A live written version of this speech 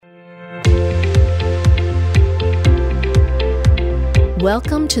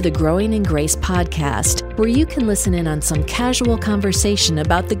Welcome to the Growing in Grace podcast, where you can listen in on some casual conversation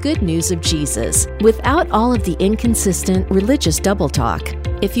about the good news of Jesus without all of the inconsistent religious double talk.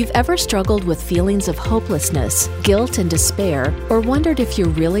 If you've ever struggled with feelings of hopelessness, guilt, and despair, or wondered if you're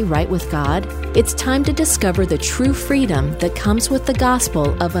really right with God, it's time to discover the true freedom that comes with the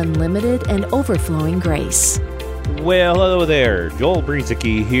gospel of unlimited and overflowing grace. Well, hello there. Joel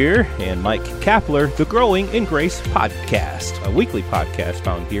Brzezinski here, and Mike Kapler, the Growing in Grace podcast, a weekly podcast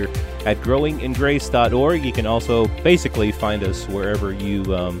found here at growingingrace.org. You can also basically find us wherever you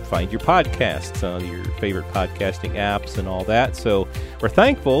find your podcasts, your favorite podcasting apps and all that. So we're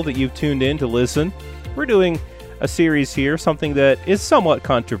thankful that you've tuned in to listen. We're doing a series here, something that is somewhat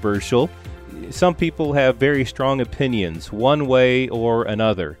controversial. Some people have very strong opinions, one way or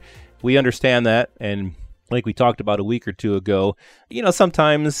another. We understand that, and like we talked about a week or two ago,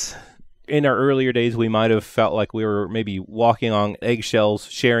 sometimes in our earlier days, we might have felt like we were maybe walking on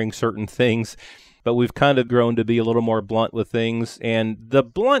eggshells, sharing certain things, but we've kind of grown to be a little more blunt with things. And the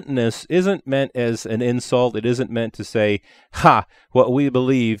bluntness isn't meant as an insult. It isn't meant to say, what we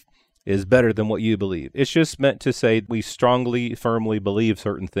believe is better than what you believe. It's just meant to say we strongly, firmly believe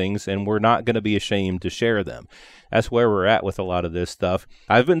certain things, and we're not going to be ashamed to share them. That's where we're at with a lot of this stuff.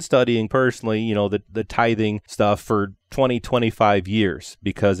 I've been studying personally, the tithing stuff for 25 years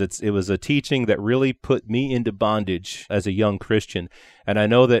because it was a teaching that really put me into bondage as a young Christian. And I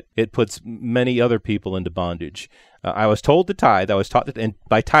know that it puts many other people into bondage. I was told to tithe. I was taught that, and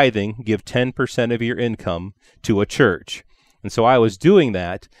by tithing, give 10% of your income to a church. And so I was doing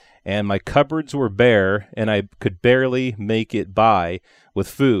that, and my cupboards were bare, and I could barely make it by with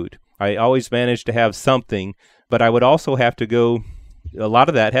food. I always managed to have something, but I would also have to go. A lot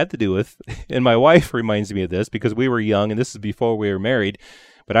of that had to do with, and my wife reminds me of this because we were young, and this is before we were married,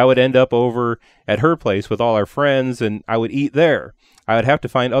 but I would end up over at her place with all our friends, and I would eat there. I would have to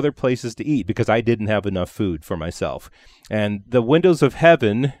find other places to eat because I didn't have enough food for myself. And the windows of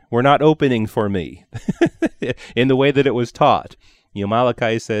heaven were not opening for me in the way that it was taught.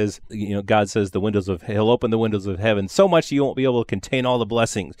 Malachi says, God says he'll open the windows of heaven so much you won't be able to contain all the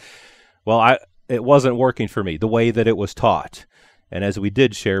blessings. Well, it wasn't working for me the way that it was taught. And as we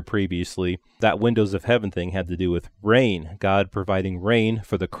did share previously, that windows of heaven thing had to do with rain, God providing rain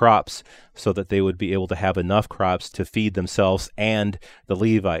for the crops so that they would be able to have enough crops to feed themselves and the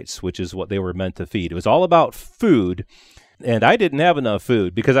Levites, which is what they were meant to feed. It was all about food, and I didn't have enough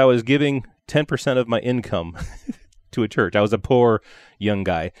food because I was giving 10% of my income to a church. I was a poor young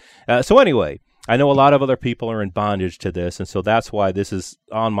guy. So anyway, I know a lot of other people are in bondage to this, and so that's why this is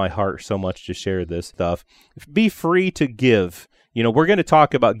on my heart so much to share this stuff. Be free to give. We're going to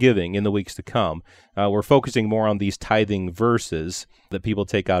talk about giving in the weeks to come. We're focusing more on these tithing verses that people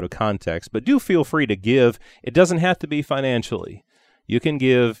take out of context, but do feel free to give. It doesn't have to be financially. You can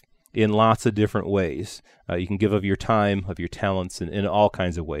give in lots of different ways. You can give of your time, of your talents, in all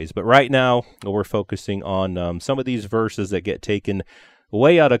kinds of ways. But right now, we're focusing on some of these verses that get taken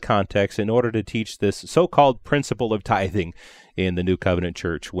way out of context in order to teach this so-called principle of tithing in the New Covenant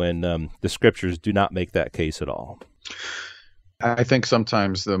Church when the Scriptures do not make that case at all. I think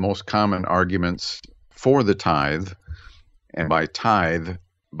sometimes the most common arguments for the tithe, and by tithe,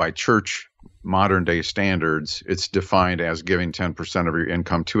 by church modern day standards, it's defined as giving 10% of your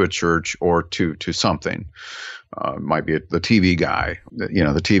income to a church or to something. Might be the TV guy, the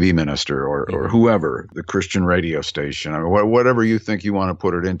TV minister or whoever, the Christian radio station. I mean, whatever you think you want to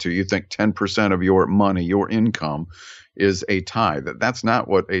put it into, you think 10% of your money, your income, is a tithe. That's not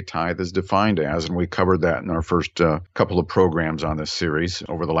what a tithe is defined as, and we covered that in our first couple of programs on this series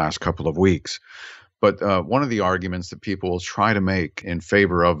over the last couple of weeks. But one of the arguments that people will try to make in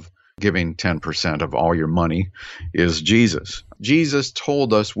favor of giving 10% of all your money is Jesus. Jesus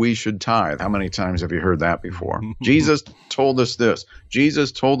told us we should tithe. How many times have you heard that before? Jesus told us this.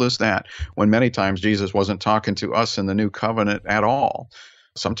 Jesus told us that, when many times Jesus wasn't talking to us in the new covenant at all.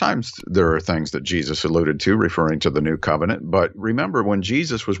 Sometimes there are things that Jesus alluded to referring to the new covenant, but remember, when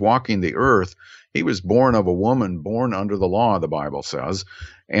Jesus was walking the earth, he was born of a woman, born under the law, the Bible says,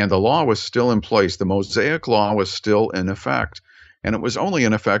 and the law was still in place. The Mosaic law was still in effect, and it was only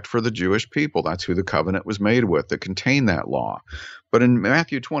in effect for the Jewish people. That's who the covenant was made with, that contained that law. But in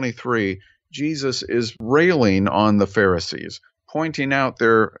Matthew 23, Jesus is railing on the Pharisees, pointing out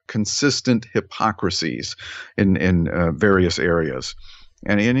their consistent hypocrisies in various areas.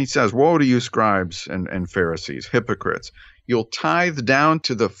 And he says, "Woe to you, scribes and Pharisees, hypocrites! You'll tithe down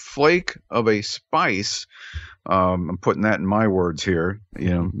to the flake of a spice." I'm putting that in my words here.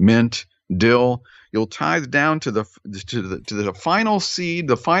 Mint, dill. You'll tithe down to the final seed,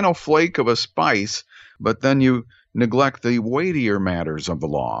 the final flake of a spice, but then you neglect the weightier matters of the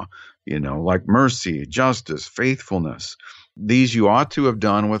law, like mercy, justice, faithfulness. These you ought to have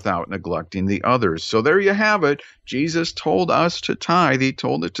done without neglecting the others. So there you have it. Jesus told us to tithe. He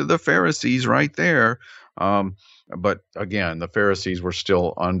told it to the Pharisees right there. But again, the Pharisees were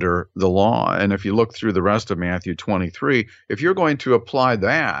still under the law. And if you look through the rest of Matthew 23, if you're going to apply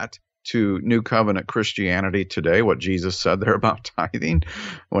that to New Covenant Christianity today, what Jesus said there about tithing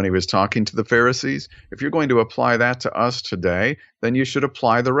when he was talking to the Pharisees, if you're going to apply that to us today, then you should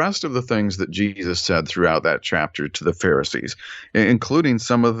apply the rest of the things that Jesus said throughout that chapter to the Pharisees, including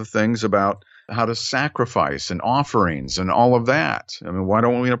some of the things about how to sacrifice and offerings and all of that. I mean, why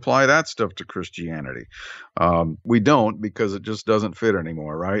don't we apply that stuff to Christianity? We don't, because it just doesn't fit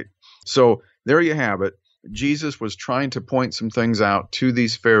anymore, right? So there you have it. Jesus was trying to point some things out to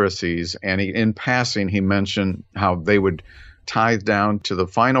these Pharisees, and in passing, he mentioned how they would tithe down to the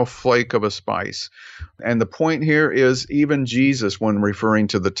final flake of a spice. And the point here is, even Jesus, when referring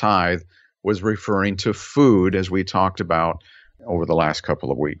to the tithe, was referring to food, as we talked about over the last couple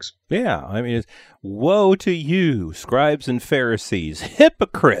of weeks. Yeah, I mean, woe to you, scribes and Pharisees,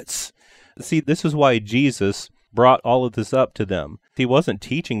 hypocrites! See, this is why Jesus brought all of this up to them. He wasn't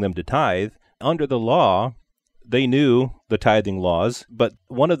teaching them to tithe. Under the law, they knew the tithing laws, but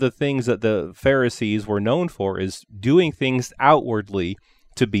one of the things that the Pharisees were known for is doing things outwardly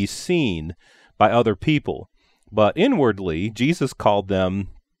to be seen by other people. But inwardly, Jesus called them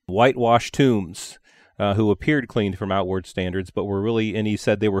whitewashed tombs, who appeared clean from outward standards, but were really, and he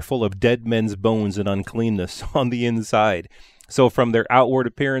said they were full of dead men's bones and uncleanness on the inside. So from their outward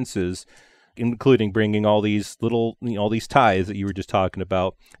appearances, including bringing all these little, all these tithes that you were just talking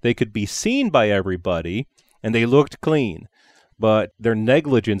about, they could be seen by everybody, and they looked clean. But their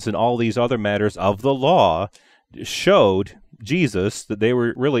negligence in all these other matters of the law showed Jesus that they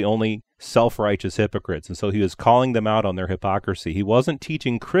were really only self-righteous hypocrites. And so he was calling them out on their hypocrisy. He wasn't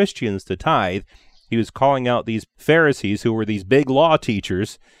teaching Christians to tithe. He was calling out these Pharisees, who were these big law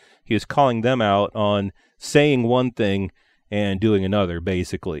teachers. He was calling them out on saying one thing and doing another,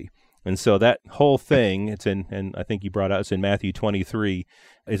 basically. And so that whole thing, it's in, and I think you brought out, it's in Matthew 23,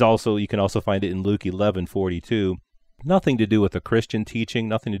 is also, you can also find it in Luke 11:42. Nothing to do with the Christian teaching,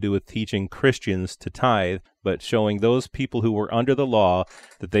 nothing to do with teaching Christians to tithe, but showing those people who were under the law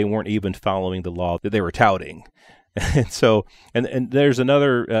that they weren't even following the law that they were touting. And so, and there's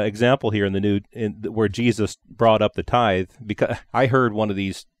another example here in the where Jesus brought up the tithe, because I heard one of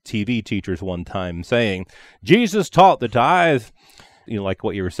these TV teachers one time saying, Jesus taught the tithe. Like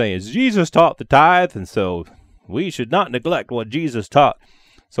what you were saying, is Jesus taught the tithe, and so we should not neglect what Jesus taught.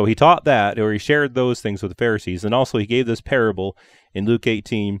 So he taught that, or he shared those things with the Pharisees, and also he gave this parable in Luke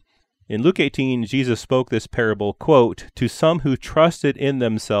 18. In Luke 18, Jesus spoke this parable, quote, to some who trusted in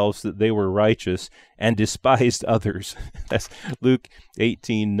themselves that they were righteous and despised others. That's Luke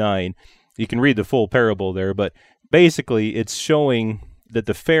 18:9. You can read the full parable there, but basically it's showing that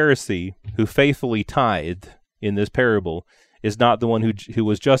the Pharisee who faithfully tithed in this parable is not the one who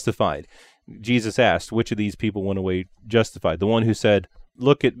was justified. Jesus asked, which of these people went away justified? The one who said,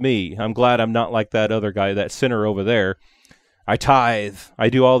 look at me, I'm glad I'm not like that other guy, that sinner over there. I tithe, I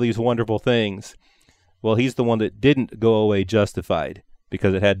do all these wonderful things. Well, he's the one that didn't go away justified,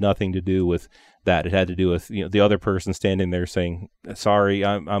 because it had nothing to do with that. It had to do with the other person standing there saying, sorry,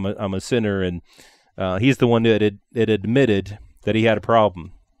 I'm a sinner, and he's the one that admitted that he had a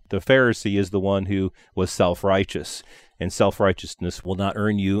problem. The Pharisee is the one who was self-righteous. And self-righteousness will not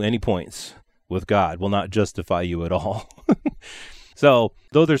earn you any points with God, will not justify you at all. So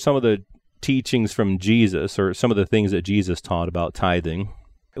those are some of the teachings from Jesus, or some of the things that Jesus taught about tithing.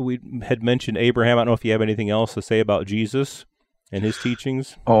 We had mentioned Abraham. I don't know if you have anything else to say about Jesus and his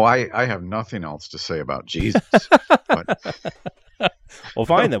teachings. Oh, I have nothing else to say about Jesus. But, well,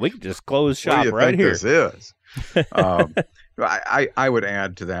 fine then. We can just close shop right here. This is. I would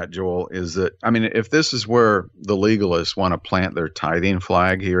add to that, Joel, is that, I mean, if this is where the legalists want to plant their tithing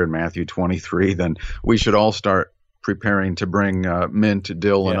flag here in Matthew 23, then we should all start preparing to bring mint,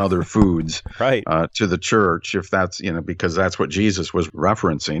 dill, and other foods right. To the church, if that's, because that's what Jesus was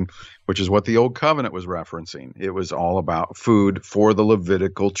referencing, which is what the Old Covenant was referencing. It was all about food for the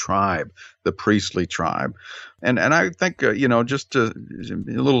Levitical tribe, the priestly tribe. And I think, just a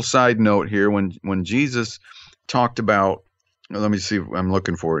little side note here, when Jesus talked about, let me see, I'm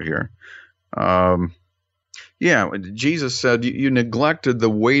looking for it here. Jesus said, you neglected the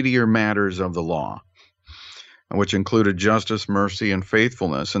weightier matters of the law. which included justice, mercy, and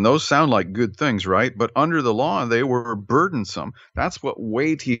faithfulness. And those sound like good things, right? But under the law, they were burdensome. That's what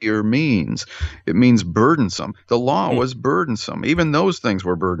weightier means. It means burdensome. The law was burdensome. Even those things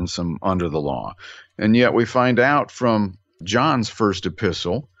were burdensome under the law. And yet we find out from John's first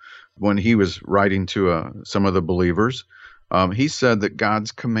epistle, when he was writing to some of the believers, he said that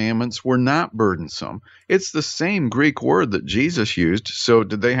God's commandments were not burdensome. It's the same Greek word that Jesus used. So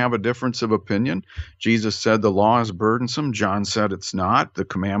did they have a difference of opinion? Jesus said the law is burdensome. John said it's not. The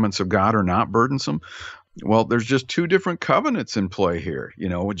commandments of God are not burdensome. Well, there's just two different covenants in play here. You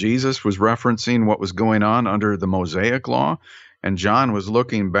know, Jesus was referencing what was going on under the Mosaic law, and John was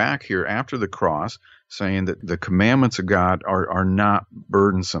looking back here after the cross, saying that the commandments of God are not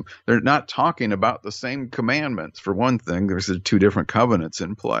burdensome. They're not talking about the same commandments. For one thing, there's two different covenants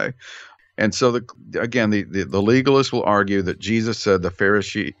in play. And so, the legalists will argue that Jesus said the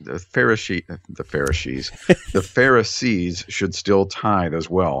Pharisees should still tithe as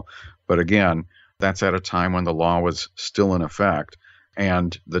well. But again, that's at a time when the law was still in effect,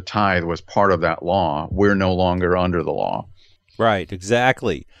 and the tithe was part of that law. We're no longer under the law. Right,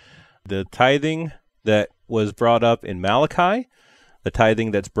 exactly. The tithing that was brought up in Malachi, the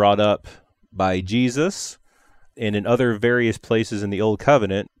tithing that's brought up by Jesus, and in other various places in the Old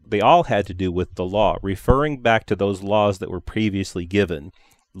Covenant, they all had to do with the law, referring back to those laws that were previously given.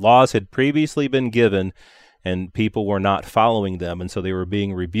 Laws had previously been given, and people were not following them, and so they were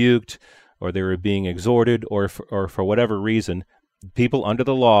being rebuked, or they were being exhorted, or for whatever reason, people under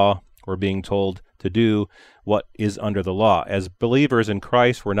the law were being told to do what is under the law. As believers in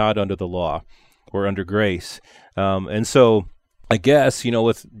Christ, we're not under the law. We're under grace. And so I guess,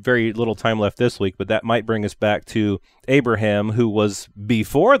 with very little time left this week, but that might bring us back to Abraham, who was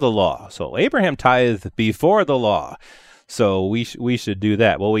before the law. So Abraham tithed before the law. So we should do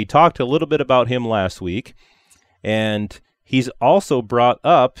that. Well, we talked a little bit about him last week, and he's also brought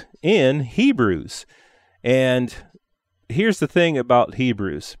up in Hebrews. And here's the thing about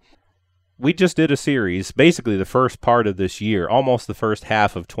Hebrews. We just did a series, basically the first part of this year, almost the first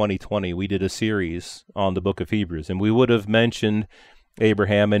half of 2020, we did a series on the book of Hebrews, and we would have mentioned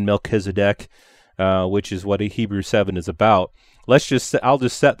Abraham and Melchizedek, which is what Hebrews 7 is about. I'll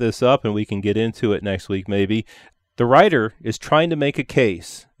just set this up and we can get into it next week maybe. The writer is trying to make a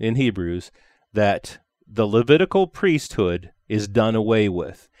case in Hebrews that the Levitical priesthood is done away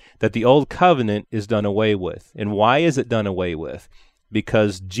with, that the old covenant is done away with. And why is it done away with?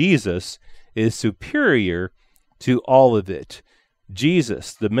 Because Jesus is superior to all of it.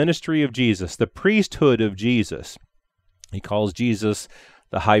 Jesus, the ministry of Jesus, the priesthood of Jesus. He calls Jesus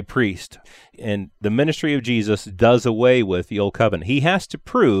the high priest. And the ministry of Jesus does away with the old covenant. He has to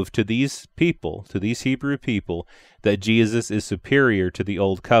prove to these people, to these Hebrew people, that Jesus is superior to the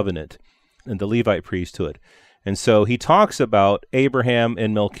old covenant and the Levite priesthood. And so he talks about Abraham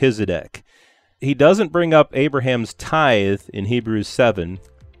and Melchizedek. He doesn't bring up Abraham's tithe in Hebrews 7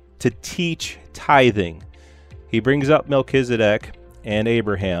 to teach tithing. He brings up Melchizedek and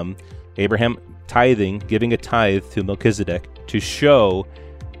Abraham tithing, giving a tithe to Melchizedek to show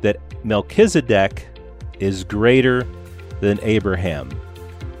that Melchizedek is greater than Abraham.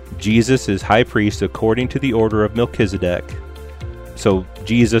 Jesus is high priest according to the order of Melchizedek. So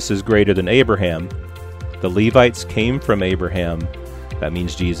Jesus is greater than Abraham. The Levites came from Abraham. That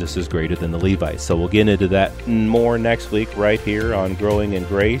means Jesus is greater than the Levites. So we'll get into that more next week right here on Growing in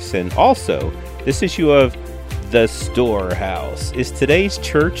Grace. And also, this issue of the storehouse. Is today's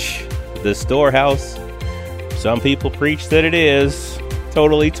church the storehouse? Some people preach that it is,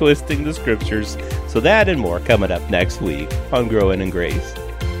 totally twisting the scriptures. So that and more coming up next week on Growing in Grace.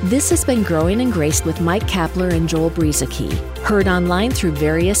 This has been Growing in Grace with Mike Kapler and Joel Brieseke, heard online through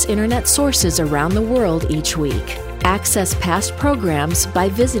various internet sources around the world each week. Access past programs by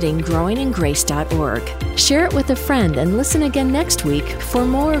visiting growingingrace.org. Share it with a friend and listen again next week for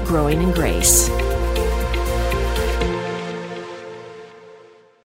more Growing in Grace.